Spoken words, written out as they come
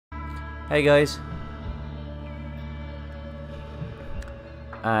Hey guys,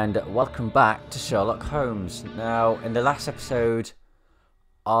 and welcome back to Sherlock Holmes. Now, in the last episode,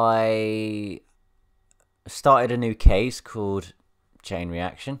 I started a new case called Chain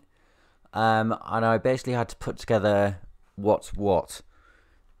Reaction, and I basically had to put together what's what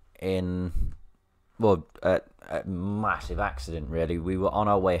in, well, a massive accident really. We were on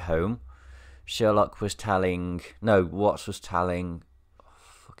our way home. Watson was telling,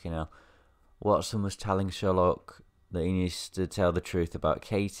 Watson was telling Sherlock that he needs to tell the truth about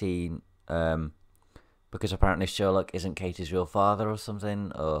Katie, because apparently Sherlock isn't Katie's real father or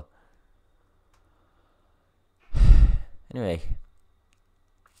something, or... Anyway.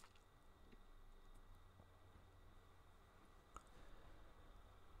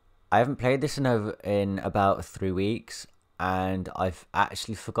 I haven't played this in about 3 weeks, and I've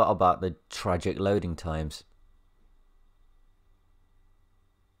actually forgot about the tragic loading times.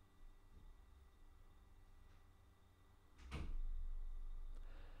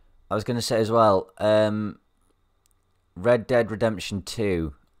 I was going to say as well, Red Dead Redemption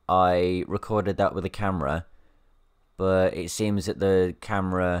 2, I recorded that with a camera, but it seems that the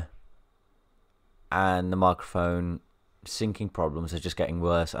camera and the microphone syncing problems are just getting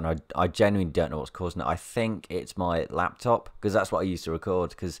worse, and I genuinely don't know what's causing it. I think it's my laptop, because that's what I used to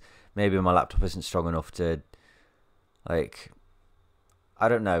record, because maybe my laptop isn't strong enough to, like, I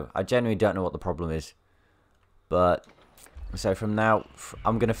don't know. I genuinely don't know what the problem is, but... So from now,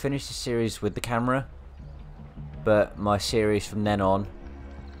 I'm going to finish the series with the camera, but my series from then on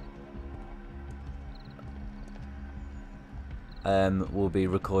will be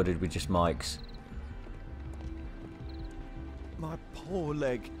recorded with just mics. My poor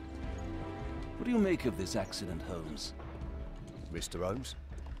leg. What do you make of this accident, Holmes? Mr. Holmes?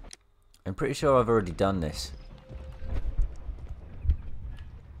 I'm pretty sure I've already done this.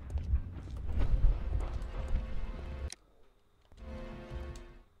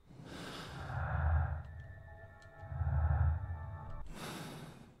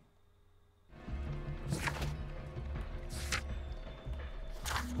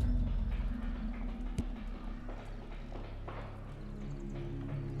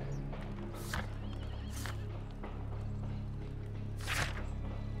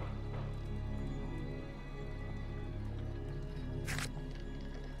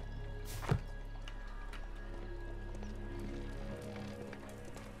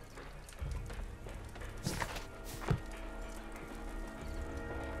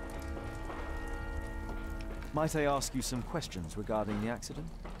 Might I ask you some questions regarding the accident?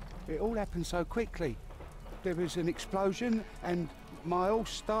 It all happened so quickly. There was an explosion and my horse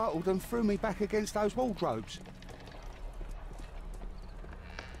startled and threw me back against those wardrobes.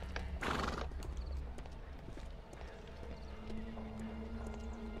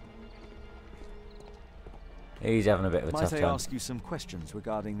 He's having a bit of a tough time. time. Might I ask you some questions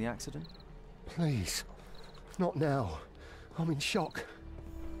regarding the accident? Please, not now. I'm in shock.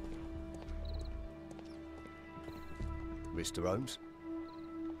 Mr. Holmes?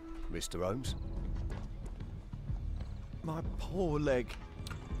 Mr. Holmes? My poor leg.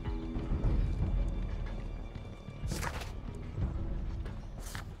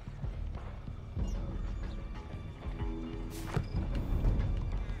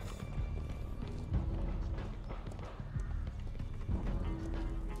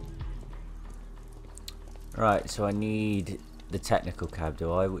 Right, so I need the technical cab,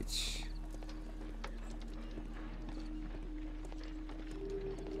 do I? Which...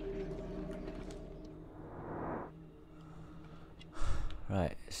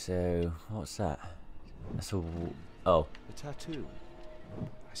 Right, so what's that? That's a... Oh. A tattoo.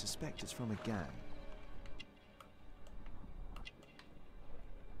 I suspect it's from a gang.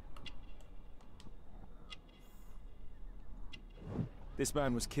 This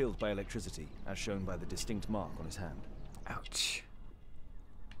man was killed by electricity, as shown by the distinct mark on his hand. Ouch.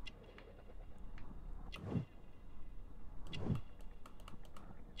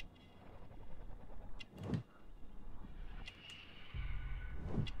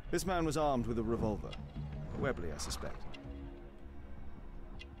 This man was armed with a revolver. Webley, I suspect.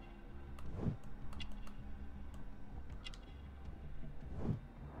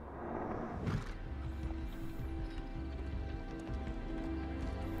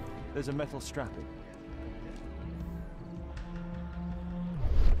 There's a metal strapping.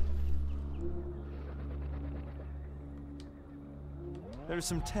 There is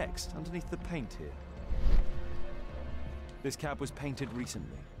some text underneath the paint here. This cab was painted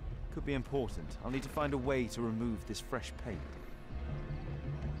recently. Could be important. I'll need to find a way to remove this fresh paint.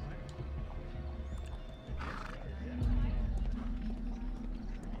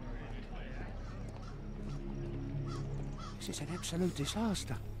 This is an absolute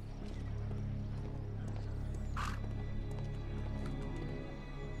disaster.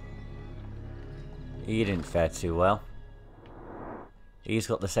 He didn't fare too well. He's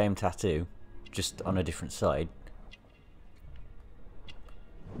got the same tattoo, just on a different side.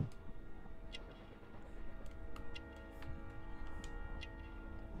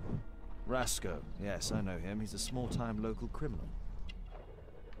 Rasco. Yes, I know him. He's a small-time local criminal.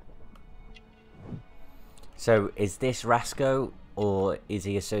 So, is this Rasco, or is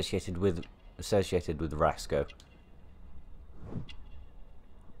he associated with Rasco?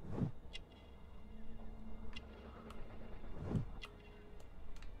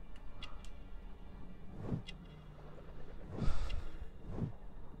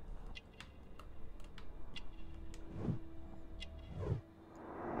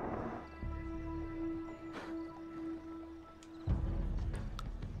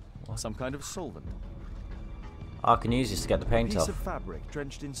 Some kind of solvent. I can use this to get the paint Piece off. of fabric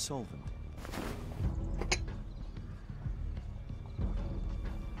drenched in solvent.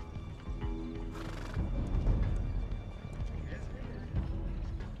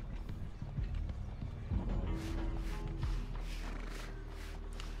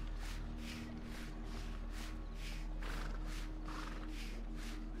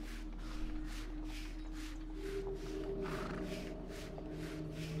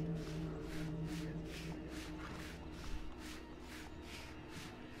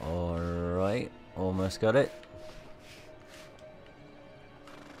 Alright, almost got it.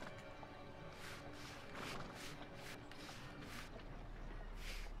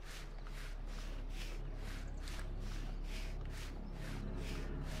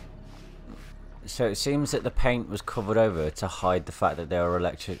 So it seems that the paint was covered over to hide the fact that they were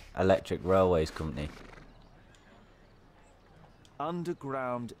electric railways company.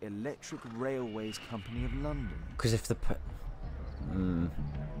 Underground Electric Railways Company of London. Because if the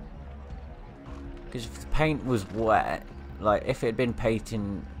paint was wet, like if it had been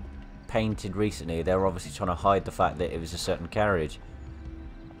painted recently, they were obviously trying to hide the fact that it was a certain carriage.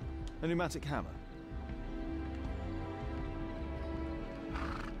 A pneumatic hammer.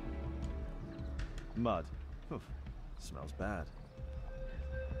 Mud. Oof, smells bad.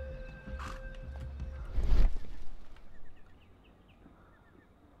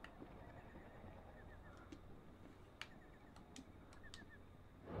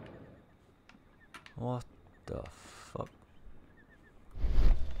 What the fuck?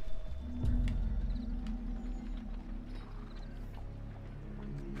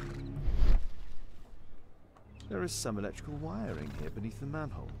 There is some electrical wiring here beneath the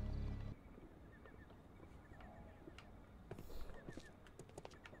manhole.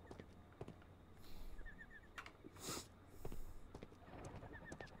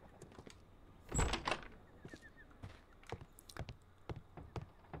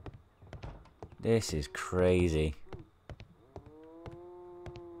 This is crazy.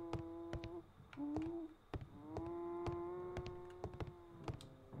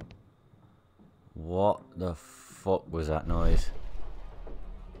 What the fuck was that noise?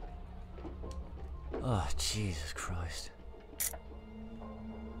 Oh, Jesus Christ.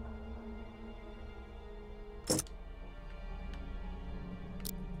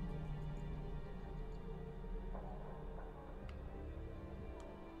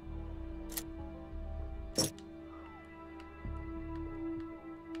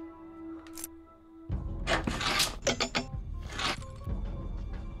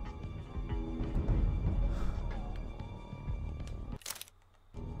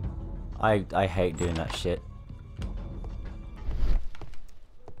 I hate doing that shit.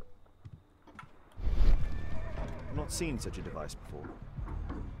 I've not seen such a device before.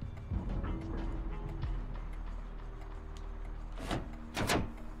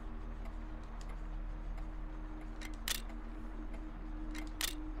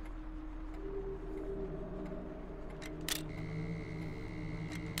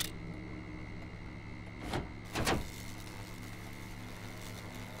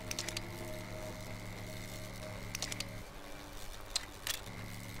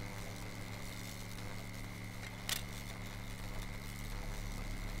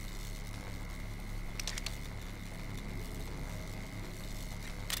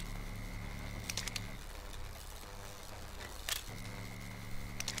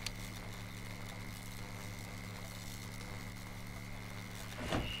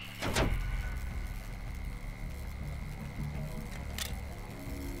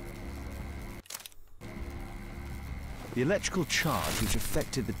 The electrical charge which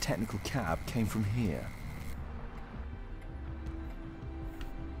affected the technical cab came from here.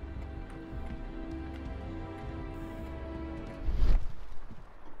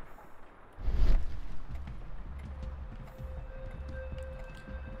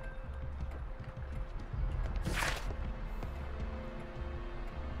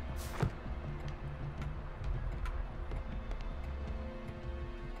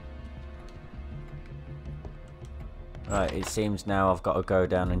 Right, it seems now I've got to go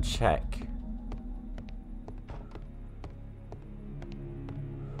down and check.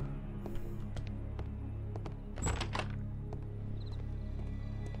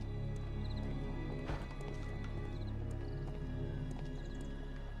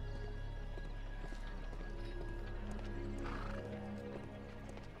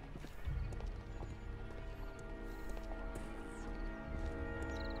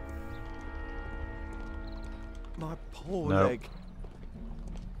 My poor Nope. leg.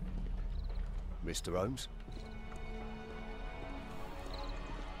 Mr. Holmes?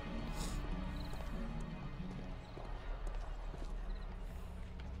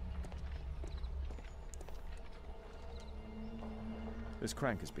 This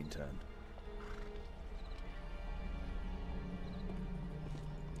crank has been turned.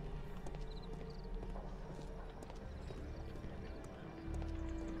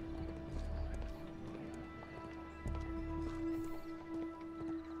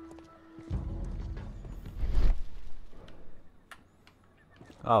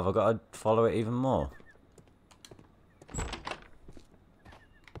 Oh, have I got to follow it even more?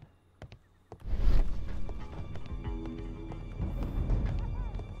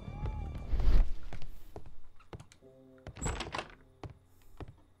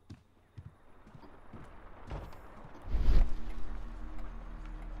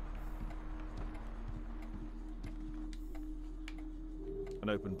 An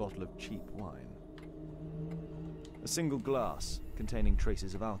open bottle of cheap wine. A single glass containing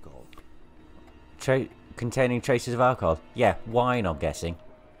traces of alcohol. Containing traces of alcohol? Yeah, wine, I'm guessing.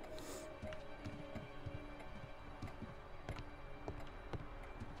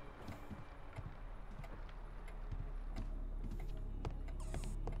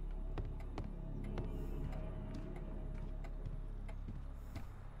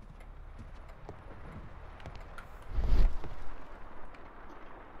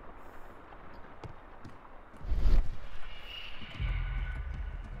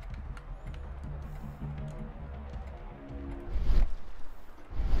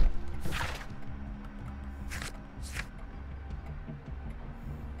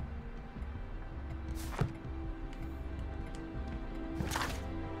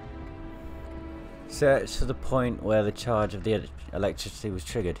 So it's to the point where the charge of the electricity was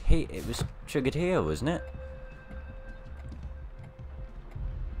triggered. It was triggered here, wasn't it?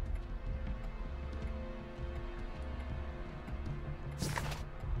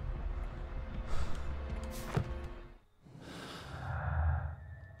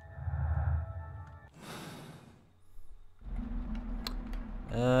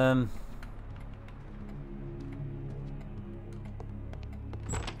 Um...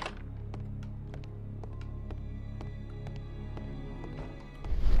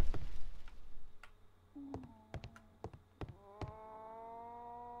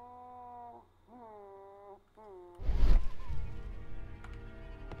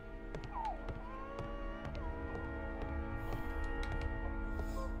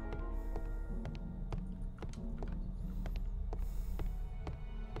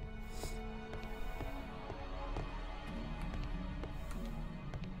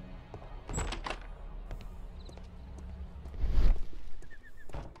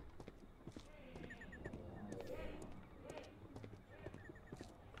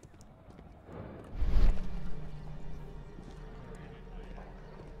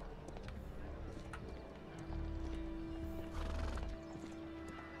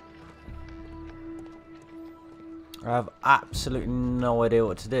 I have absolutely no idea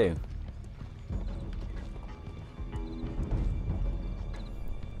what to do.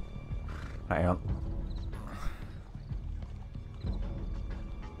 Hang on.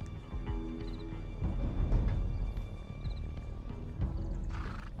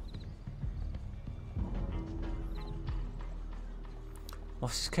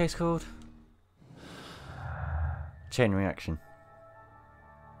 What's this case called? Chain reaction.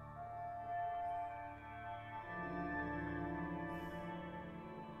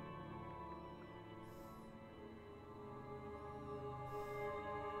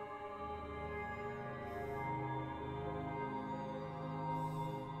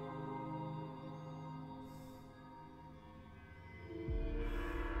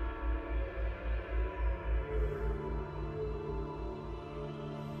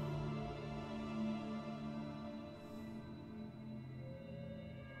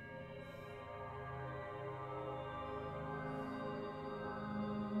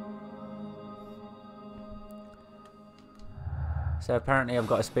 So apparently I've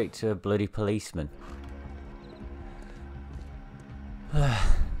got to speak to a bloody policeman.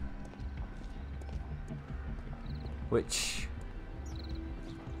 Which...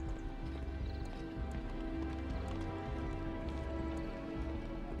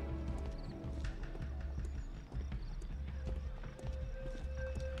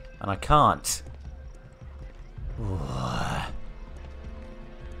 And I can't.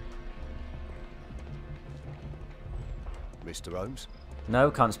 Mr. Holmes? No,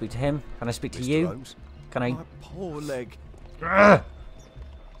 can't speak to him. Can I speak to Mr. you? Holmes? Can I... My poor leg.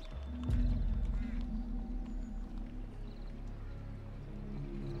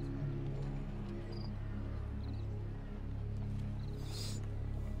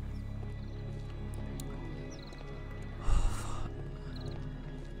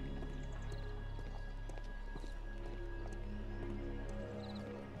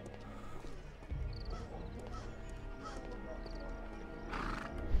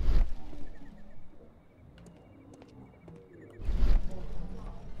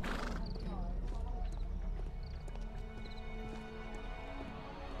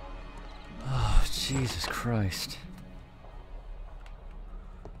 Jesus Christ.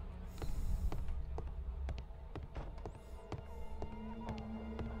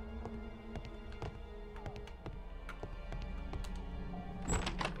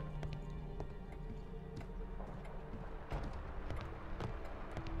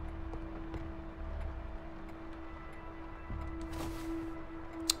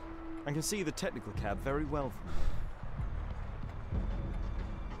 I can see the technical cab very well from here.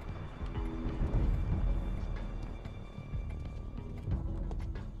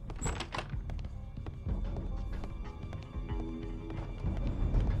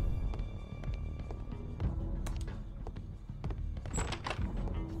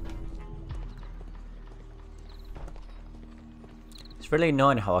 It's really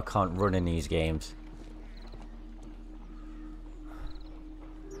annoying how I can't run in these games.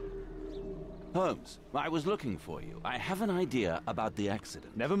 Holmes, I was looking for you. I have an idea about the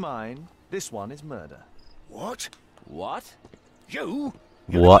accident. Never mind. This one is murder. What? What? You?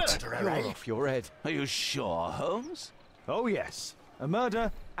 What? You're off your head. Are you sure, Holmes? Oh yes. A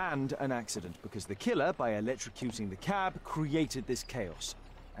murder and an accident, because the killer, by electrocuting the cab, created this chaos.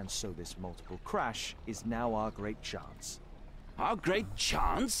 And so this multiple crash is now our great chance. Our great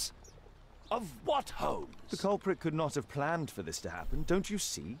chance? Of what, Holmes? The culprit could not have planned for this to happen, don't you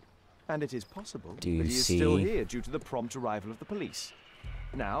see? And it is possible Do you that he is still see? here due to the prompt arrival of the police.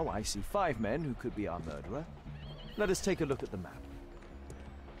 Now I see 5 men who could be our murderer. Let us take a look at the map.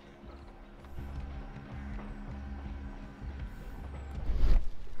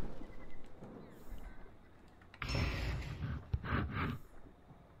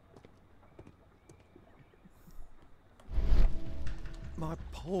 My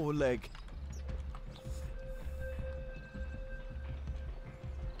poor leg.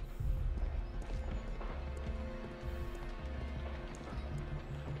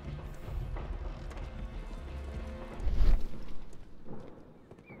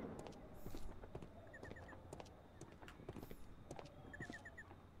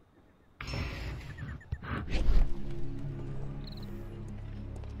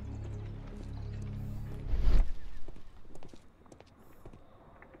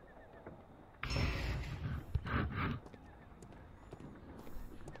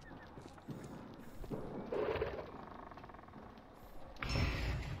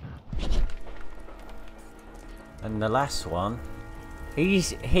 And the last one, he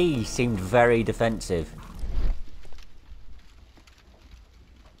seemed very defensive.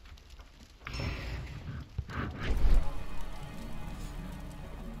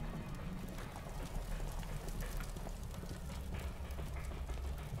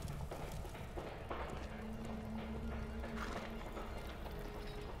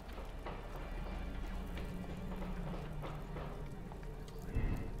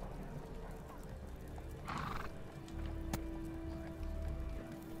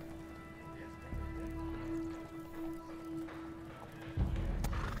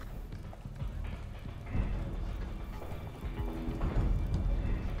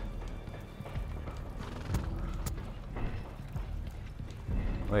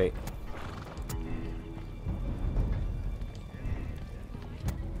 Wait.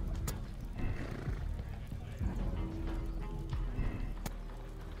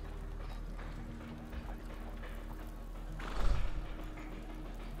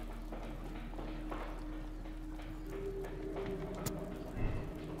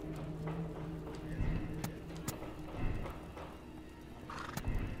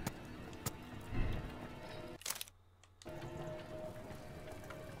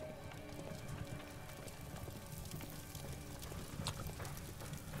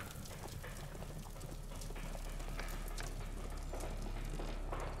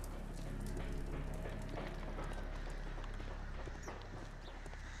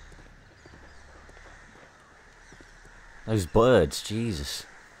 Those birds, Jesus.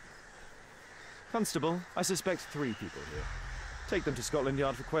 Constable, I suspect 3 people here. Take them to Scotland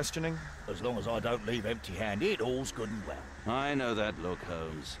Yard for questioning. As long as I don't leave empty-handed, all's good and well. I know that look,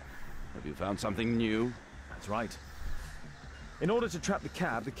 Holmes. Have you found something new? That's right. In order to trap the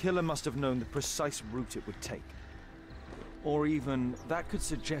cab, the killer must have known the precise route it would take. Or even, that could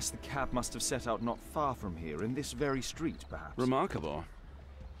suggest the cab must have set out not far from here, in this very street, perhaps. Remarkable.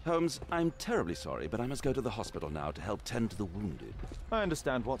 Holmes, I'm terribly sorry, but I must go to the hospital now to help tend to the wounded. I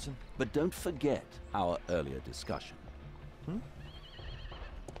understand, Watson. But don't forget our earlier discussion.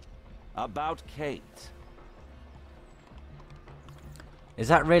 About Kate. Is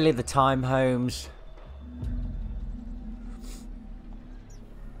that really the time, Holmes?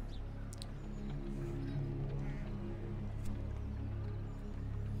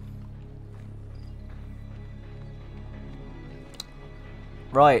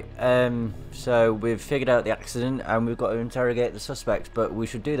 Right, so we've figured out the accident and we've got to interrogate the suspect, but we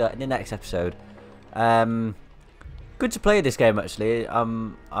should do that in the next episode. Good to play this game, actually.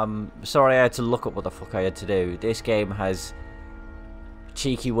 I'm sorry I had to look up what the fuck I had to do. This game has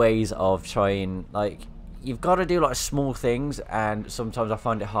cheeky ways of trying, like, you've got to do like small things, and sometimes I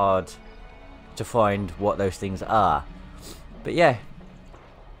find it hard to find what those things are. But yeah,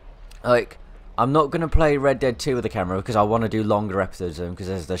 like, I'm not going to play Red Dead 2 with the camera because I want to do longer episodes of them,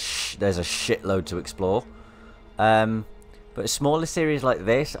 because there's a shitload to explore. But smaller series like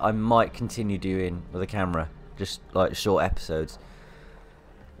this, I might continue doing with the camera, just like short episodes.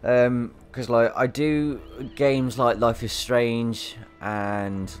 Because like I do games like Life is Strange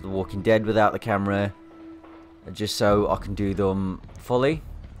and The Walking Dead without the camera, just so I can do them fully.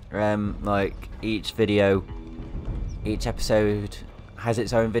 Like each episode has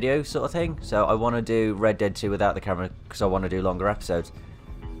its own video sort of thing. So I want to do Red Dead 2 without the camera because I want to do longer episodes.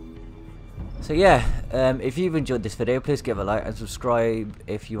 So yeah, if you've enjoyed this video, please give it a like and subscribe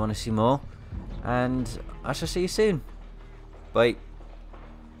if you want to see more. And I shall see you soon. Bye.